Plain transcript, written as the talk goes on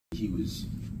He was,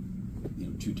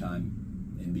 two-time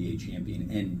NBA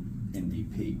champion and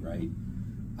MVP, right?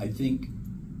 I think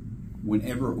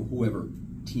whoever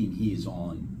team he is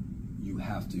on, you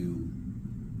have to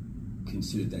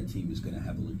consider that team is going to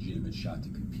have a legitimate shot to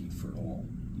compete for it all.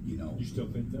 You still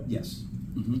think that? Yes,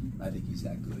 I think he's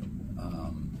that good.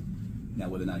 Now,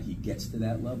 whether or not he gets to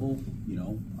that level,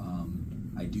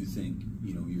 I do think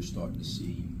you're starting to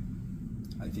see.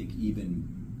 I think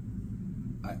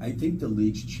I think the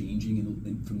league's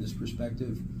changing from this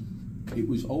perspective. It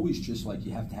was always just like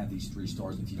you have to have these 3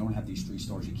 stars. If you don't have these 3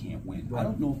 stars, you can't win. Right. I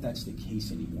don't know if that's the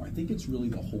case anymore. I think it's really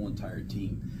the whole entire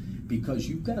team, because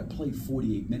you've got to play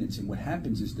 48 minutes, and what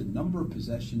happens is the number of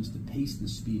possessions, the pace, the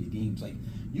speed of games. Like,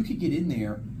 you could get in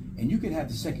there, and you could have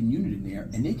the second unit in there,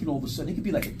 and they can all of a sudden, it could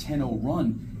be like a 10-0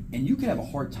 run, and you could have a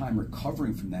hard time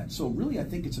recovering from that. So really, I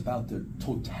think it's about the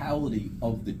totality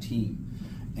of the team.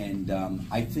 And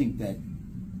I think that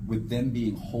with them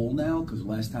being whole now, because the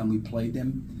last time we played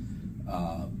them,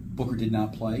 Booker did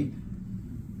not play.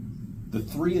 The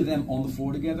 3 of them on the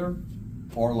floor together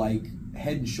are like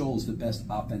head and shoulders the best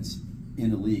offense in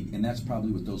the league, and that's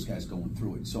probably what those guys going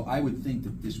through it. So I would think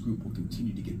that this group will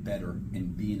continue to get better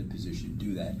and be in a position to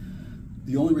do that.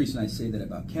 The only reason I say that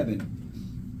about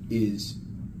Kevin is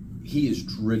he is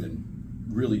driven,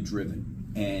 really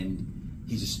driven, and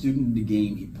he's a student in the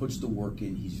game. He puts the work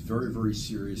in. He's very, very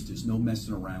serious. There's no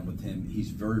messing around with him. He's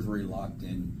very, very locked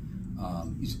in.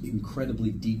 He's incredibly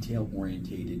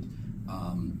detail-orientated.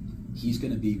 He's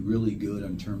going to be really good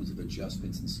in terms of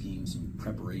adjustments and schemes and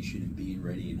preparation and being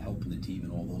ready and helping the team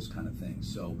and all those kind of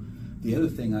things. So the other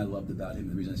thing I loved about him,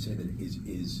 the reason I say that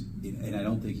is and I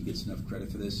don't think he gets enough credit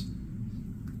for this,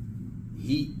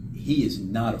 he is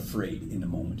not afraid in the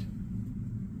moment.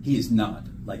 He is not.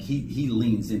 Like, he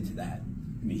leans into that.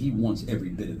 I mean, he wants every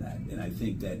bit of that. And I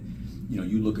think that,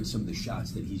 you look at some of the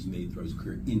shots that he's made throughout his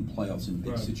career in playoffs and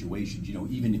big situations.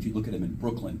 Even if you look at him in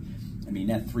Brooklyn, I mean,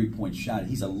 that 3-point shot,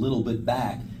 he's a little bit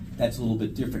back. That's a little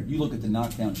bit different. You look at the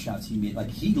knockdown shots he made, like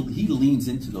he leans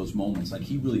into those moments. Like,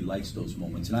 he really likes those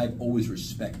moments. And I've always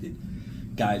respected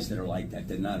guys that are like that.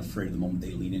 They're not afraid of the moment.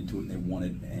 They lean into it and they want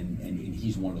it. And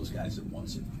he's one of those guys that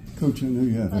wants it. Coach, I know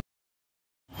you have